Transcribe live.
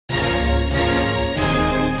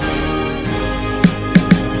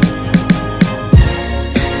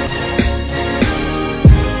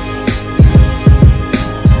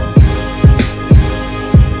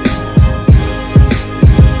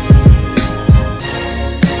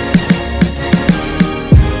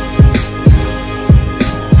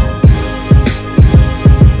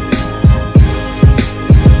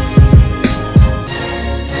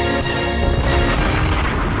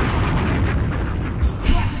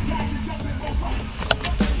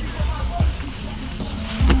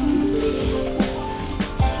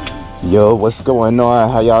Yo, what's going on?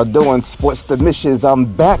 How y'all doing? Sportster missions. I'm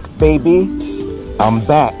back, baby. I'm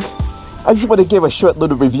back. I just want to give a short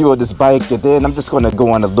little review of this bike, and then I'm just going to go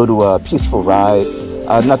on a little peaceful ride.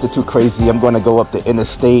 Nothing too crazy. I'm going to go up the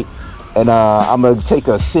interstate, and I'm going to take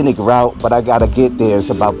a scenic route, but I got to get there. It's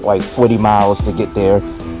about like 40 miles to get there.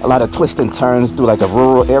 A lot of twists and turns through like a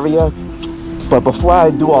rural area. But before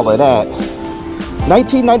I do all of that,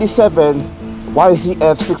 1997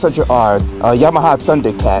 Yzf600R, Yamaha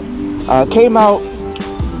Thundercat, came out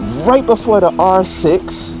right before the R6,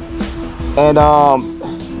 and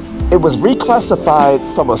it was reclassified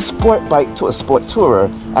from a sport bike to a sport tourer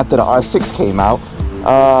after the R6 came out.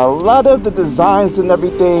 A lot of the designs and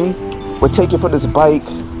everything were taken from this bike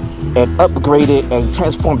and upgraded and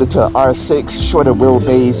transformed it to an R6, shorter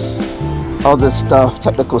wheelbase, other stuff,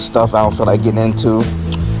 technical stuff I don't feel like getting into.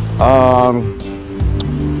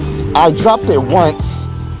 I dropped it once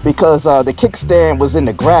because the kickstand was in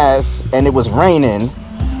the grass and it was raining,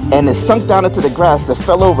 and it sunk down into the grass. It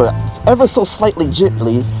fell over ever so slightly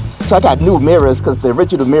gently. So I got new mirrors because the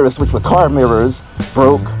original mirrors, which were car mirrors,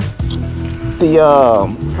 broke. The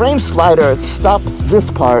frame slider stopped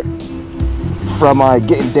this part from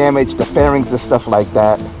getting damaged, the fairings and stuff like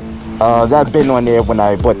that. That been on there when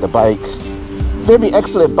I bought the bike. Very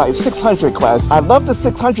excellent bike, 600 class. I love the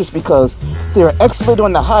 600s because they're excellent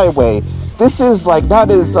on the highway. This is like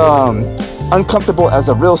not as uncomfortable as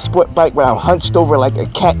a real sport bike where I'm hunched over like a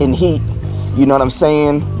cat in heat. You know what I'm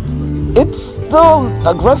saying? It's still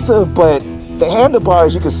aggressive, but the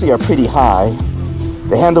handlebars you can see are pretty high.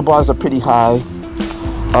 The handlebars are pretty high.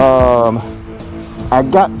 I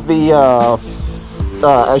got the,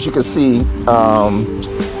 as you can see,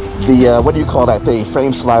 the, what do you call that thing?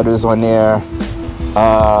 Frame sliders on there.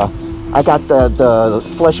 I got the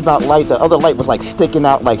flesh mount light. The other light was like sticking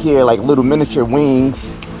out like here, like little miniature wings.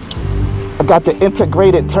 I got the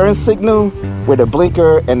integrated turn signal where the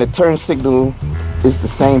blinker and the turn signal is the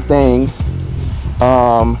same thing.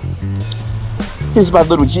 Here's my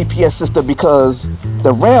little GPS system because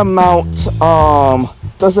the ram mount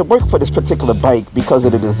doesn't work for this particular bike because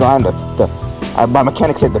of the design. My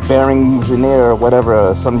mechanic said the bearings in there or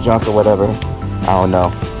whatever, some junk or whatever. I don't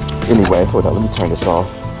know. Anyway, hold on, let me turn this off.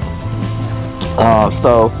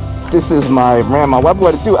 So this is my ram mount. What I'm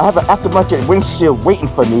going to do, I have an aftermarket windshield waiting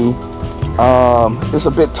for me. It's a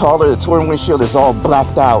bit taller. The touring windshield is all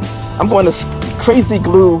blacked out. I'm going to crazy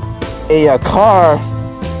glue a car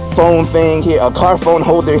phone thing here, a car phone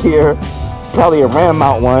holder here, probably a ram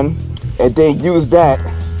mount one, and then use that.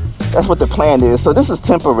 That's what the plan is. So this is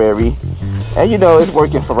temporary, and you know it's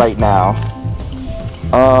working for right now.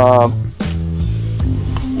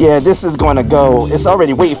 Yeah, this is going to go. It's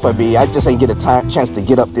already waiting for me. I just ain't get a chance to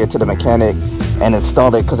get up there to the mechanic and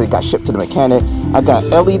install it because it got shipped to the mechanic. I got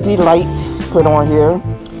LED lights put on here.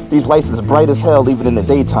 These lights is bright as hell even in the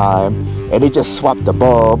daytime, and they just swapped the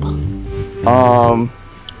bulb.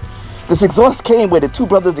 This exhaust came with it, Two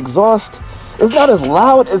Brothers exhaust. It's not as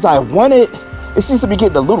loud as I wanted. It seems to be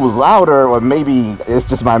getting a little louder, or maybe it's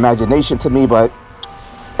just my imagination to me, but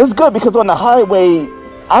it's good because on the highway,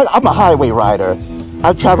 I'm a highway rider.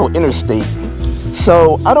 I travel interstate,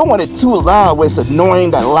 so I don't want it too loud where it's annoying,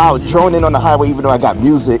 that loud droning on the highway, even though I got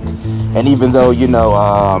music, and even though, you know,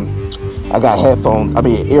 I got headphones,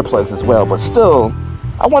 earplugs as well, but still,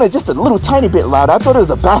 I want it just a little tiny bit louder. I thought there was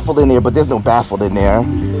a baffle in there, but there's no baffle in there.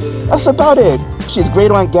 That's about it. She's great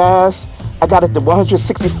on gas. I got it to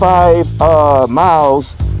 165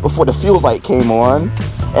 miles before the fuel light came on,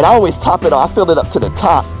 and I always top it off. I fill it up to the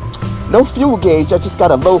top. No fuel gauge, I just got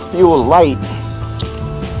a low fuel light.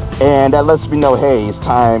 And that lets me know, hey, it's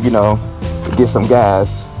time, you know, to get some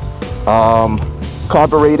gas.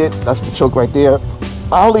 Carbureted, that's the choke right there.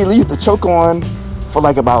 I only leave the choke on for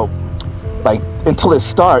like until it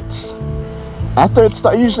starts. After it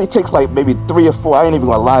starts, it usually takes like maybe 3 or 4, I ain't even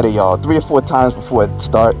gonna lie to y'all, 3 or 4 times before it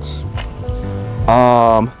starts.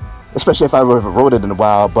 Especially if I haven't rode it in a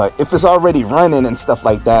while, but if it's already running and stuff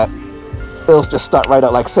like that, it'll just start right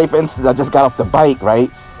up. Like say for instance, I just got off the bike,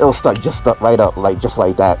 right? It'll start right up, like just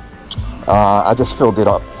like that. I just filled it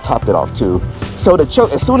up, topped it off too. So the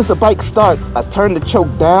choke, as soon as the bike starts, I turn the choke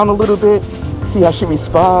down a little bit, see how she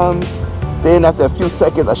responds. Then after a few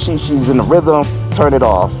seconds, I see she's in the rhythm, turn it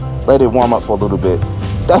off, let it warm up for a little bit.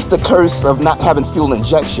 That's the curse of not having fuel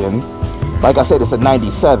injection. Like I said, it's a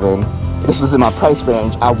 97. This was in my price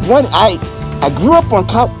range. I grew up on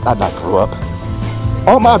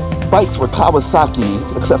all my bikes were Kawasaki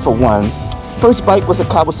except for one. First bike was a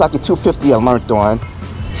Kawasaki 250 I learned on.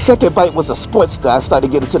 Second bike was a Sportster. I started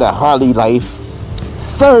getting into that Harley life.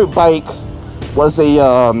 Third bike was a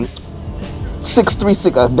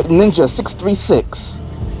 636, a Ninja 636.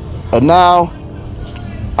 And now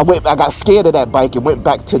I got scared of that bike and went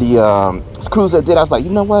back to the cruiser I did. I was like, you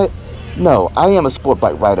know what? No, I am a sport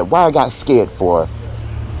bike rider. Why I got scared for?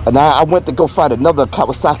 And I went to go find another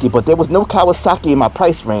Kawasaki, but there was no Kawasaki in my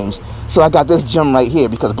price range. So I got this gem right here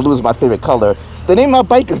because blue is my favorite color. The name of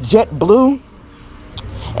my bike is JetBlue.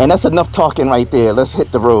 And that's enough talking right there. Let's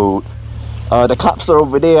hit the road. The cops are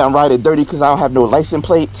over there. I'm riding dirty because I don't have no license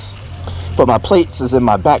plates. But my plates is in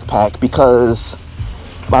my backpack because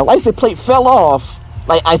my license plate fell off.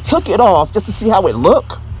 Like, I took it off just to see how it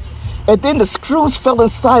looked. And then the screws fell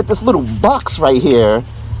inside this little box right here.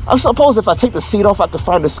 I suppose if I take the seat off, I could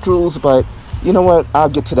find the screws, but you know what? I'll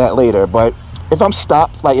get to that later. But if I'm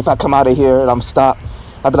stopped, like if I come out of here and I'm stopped,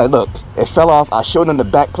 I'll be like, look, it fell off. I showed them the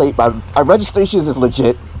back plate. My registration is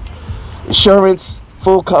legit. Insurance,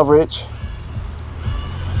 full coverage.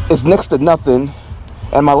 It's next to nothing.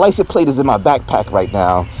 And my license plate is in my backpack right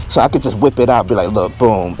now. So I could just whip it out and be like, look,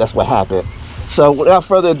 boom, that's what happened. So without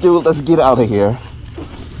further ado, let's get out of here.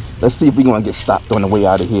 Let's see if we're going to get stopped on the way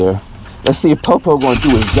out of here. Let's see if Popo going to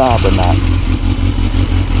do his job or not.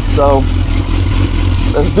 So,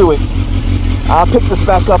 let's do it. I'll pick this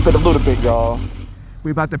back up in a little bit, y'all.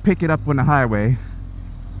 We're about to pick it up on the highway.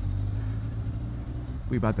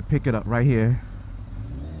 We're about to pick it up right here.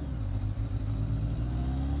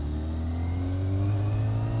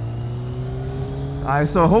 Alright,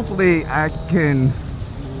 so hopefully I can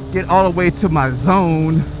get all the way to my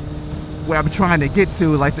zone where I'm trying to get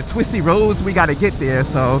to. Like the twisty roads, we got to get there.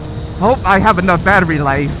 So I hope I have enough battery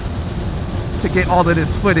life to get all of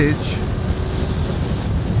this footage.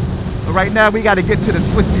 But right now we got to get to the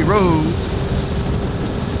twisty roads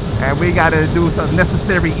and we got to do some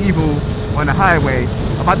necessary evil on the highway.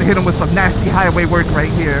 I'm about to hit them with some nasty highway work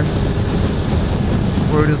right here.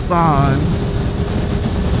 Word is bond.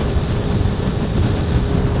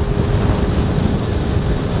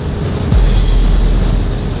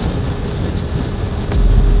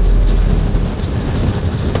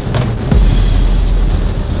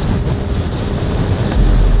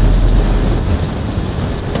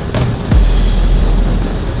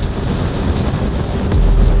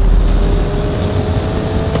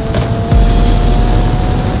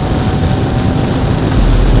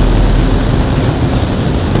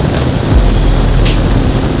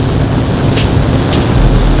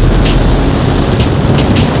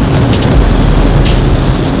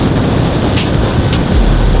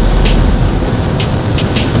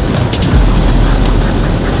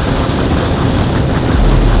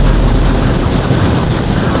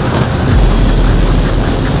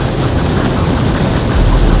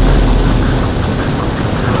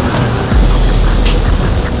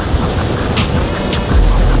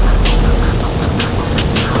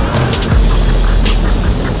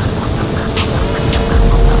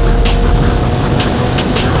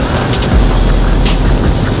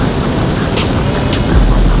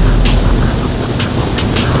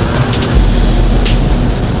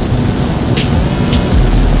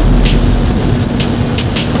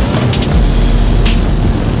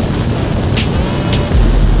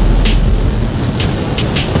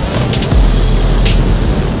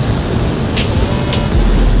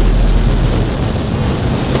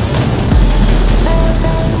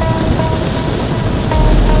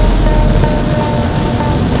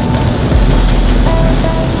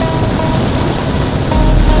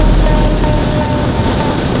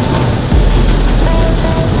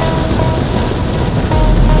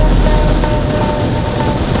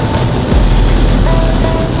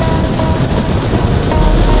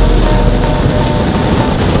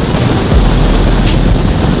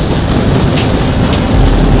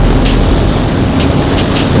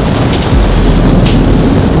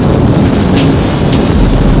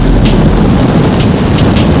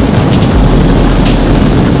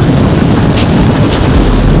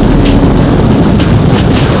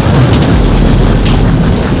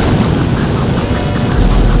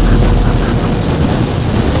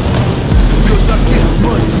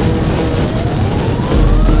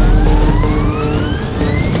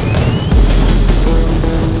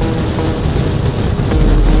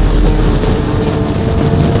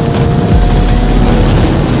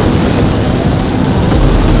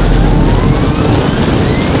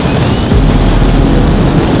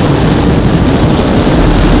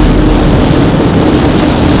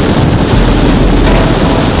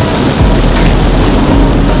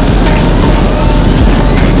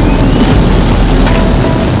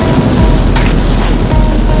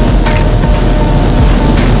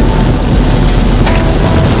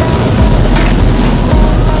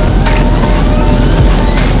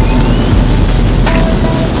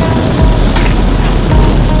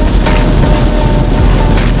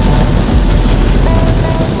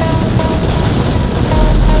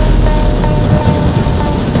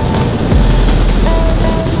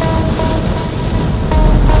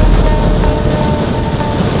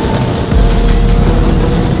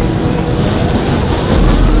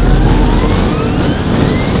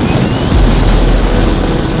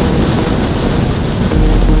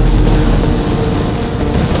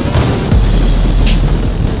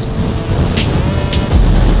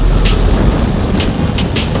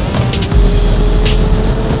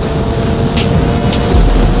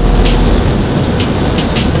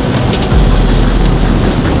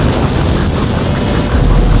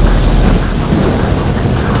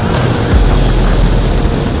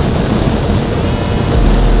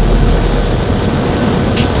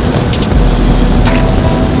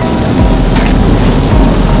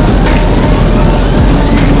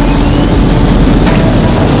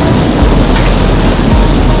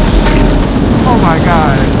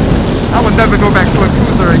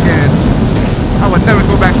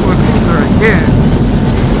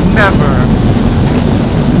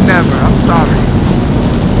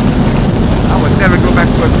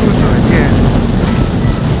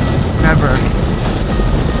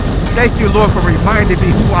 Thank you, Lord, for reminding me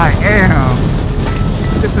who I am.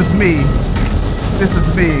 This is me. This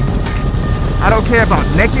is me. I don't care about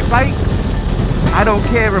naked bikes. I don't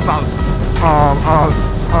care about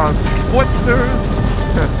Sportsters,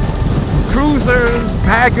 cruisers,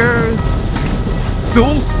 baggers,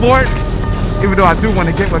 dual sports. Even though I do want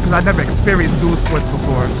to get one because I never experienced dual sports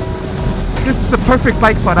before. This is the perfect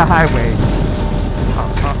bike for the highway.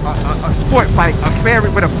 A sport bike,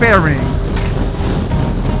 with a fairing.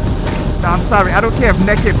 Now I'm sorry, I don't care if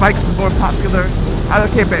naked bikes are more popular. I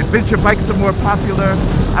don't care if adventure bikes are more popular.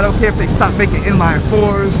 I don't care if they stop making inline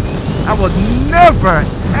 4s. I will never,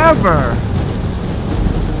 ever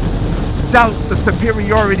doubt the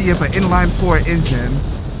superiority of an inline 4 engine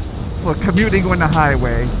for commuting on the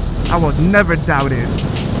highway. I will never doubt it.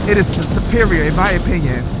 It is the superior, in my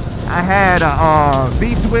opinion. I had a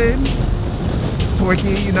V-twin,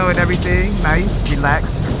 torquey, you know, and everything. Nice,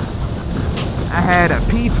 relaxed. I had a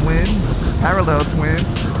P-twin, parallel twin,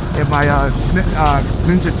 in my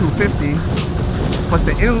Ninja 250. But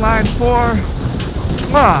the inline 4,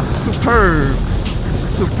 superb.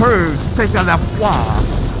 Superb. C'est à la fois.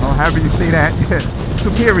 Or however you say that.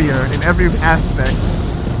 Superior in every aspect.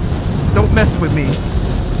 Don't mess with me.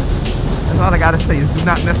 That's all I gotta say is do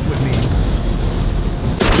not mess with me.